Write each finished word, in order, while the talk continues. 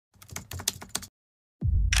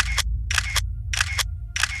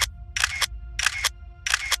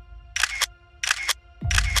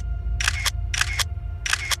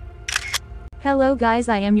Hello guys,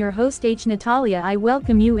 I am your host Natalia. I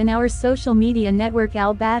welcome you in our social media network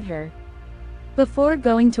Badar. Before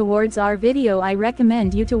going towards our video, I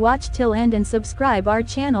recommend you to watch till end and subscribe our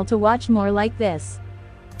channel to watch more like this.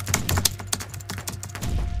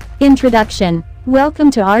 Introduction.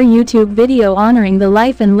 Welcome to our YouTube video honoring the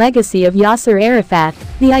life and legacy of Yasir Arafat,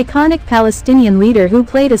 the iconic Palestinian leader who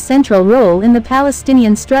played a central role in the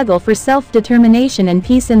Palestinian struggle for self-determination and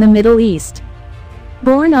peace in the Middle East.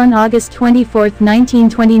 Born on August 24,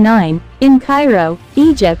 1929, in Cairo,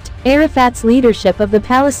 Egypt, Arafat's leadership of the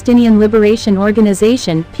Palestinian Liberation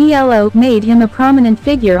Organization (PLO) made him a prominent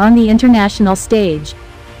figure on the international stage.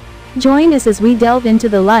 Join us as we delve into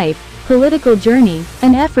the life, political journey,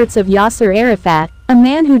 and efforts of Yasir Arafat, a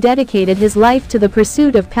man who dedicated his life to the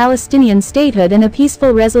pursuit of Palestinian statehood and a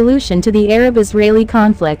peaceful resolution to the Arab-Israeli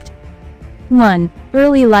conflict. 1.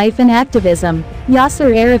 Early life and activism.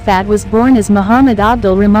 Yasir Arafat was born as Muhammad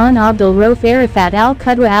Abdul Rahman Abdul Rauf Arafat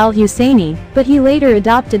al-Qudwa al-Husseini, but he later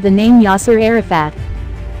adopted the name Yasir Arafat.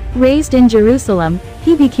 Raised in Jerusalem,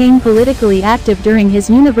 he became politically active during his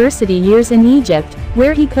university years in Egypt,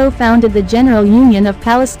 where he co-founded the General Union of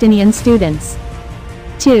Palestinian Students.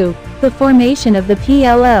 2. The formation of the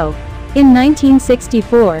PLO. In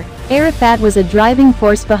 1964, Arafat was a driving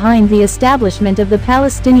force behind the establishment of the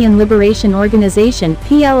Palestinian Liberation Organization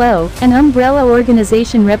 (PLO), an umbrella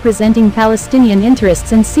organization representing Palestinian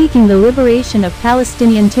interests and seeking the liberation of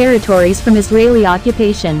Palestinian territories from Israeli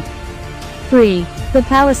occupation. 3. The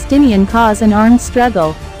Palestinian cause and armed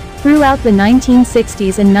struggle. Throughout the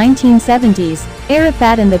 1960s and 1970s,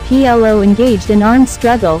 Arafat and the PLO engaged in armed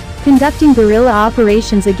struggle, conducting guerrilla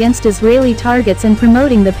operations against Israeli targets and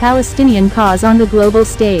promoting the Palestinian cause on the global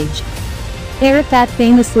stage. Arafat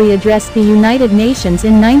famously addressed the United Nations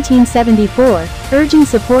in 1974, urging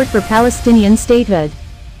support for Palestinian statehood.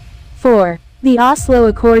 4. The Oslo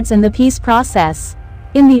Accords and the peace process.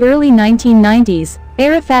 In the early 1990s,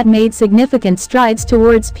 Arafat made significant strides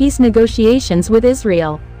towards peace negotiations with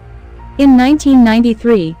Israel. In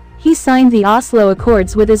 1993, he signed the Oslo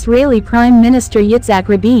Accords with Israeli Prime Minister Yitzhak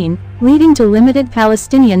Rabin, leading to limited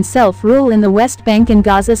Palestinian self-rule in the West Bank and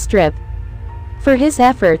Gaza Strip. For his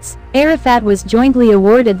efforts, Arafat was jointly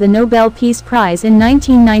awarded the Nobel Peace Prize in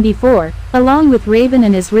 1994, along with Rabin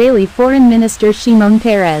and Israeli Foreign Minister Shimon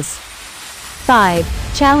Peres.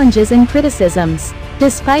 5. Challenges and criticisms.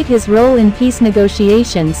 Despite his role in peace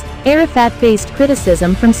negotiations, Arafat faced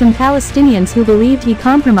criticism from some Palestinians who believed he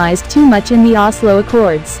compromised too much in the Oslo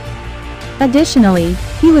Accords. Additionally,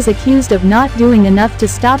 he was accused of not doing enough to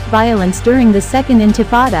stop violence during the Second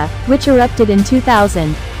Intifada, which erupted in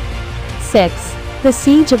 2000. 6. The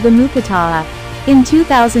Siege of the Muqatta'a. In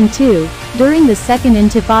 2002, during the Second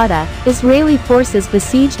Intifada, Israeli forces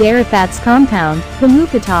besieged Arafat's compound, the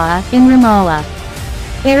Muqatta'a, in Ramallah.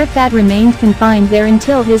 Arafat remained confined there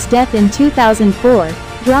until his death in 2004,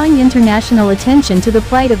 drawing international attention to the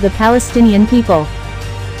plight of the Palestinian people.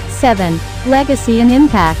 7. Legacy and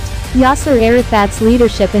impact. Yasir Arafat's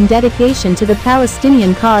leadership and dedication to the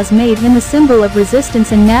Palestinian cause made him a symbol of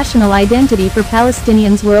resistance and national identity for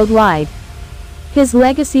Palestinians worldwide. His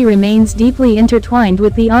legacy remains deeply intertwined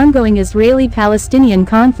with the ongoing Israeli-Palestinian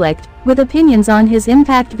conflict, with opinions on his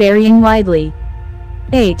impact varying widely.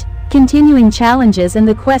 8. Continuing challenges and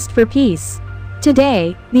the quest for peace.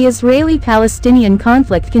 Today, the Israeli-Palestinian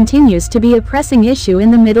conflict continues to be a pressing issue in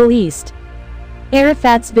the Middle East.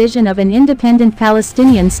 Arafat's vision of an independent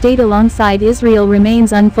Palestinian state alongside Israel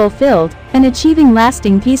remains unfulfilled, and achieving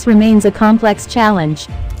lasting peace remains a complex challenge.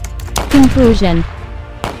 Conclusion.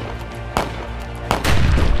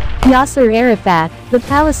 Yasir Arafat, the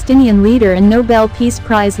Palestinian leader and Nobel Peace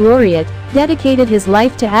Prize laureate, dedicated his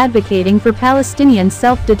life to advocating for Palestinian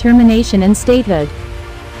self-determination and statehood.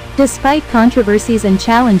 Despite controversies and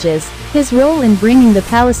challenges, his role in bringing the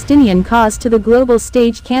Palestinian cause to the global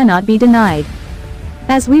stage cannot be denied.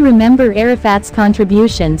 As we remember Arafat's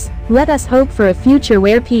contributions, let us hope for a future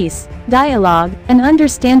where peace, dialogue, and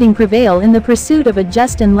understanding prevail in the pursuit of a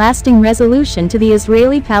just and lasting resolution to the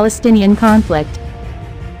Israeli-Palestinian conflict.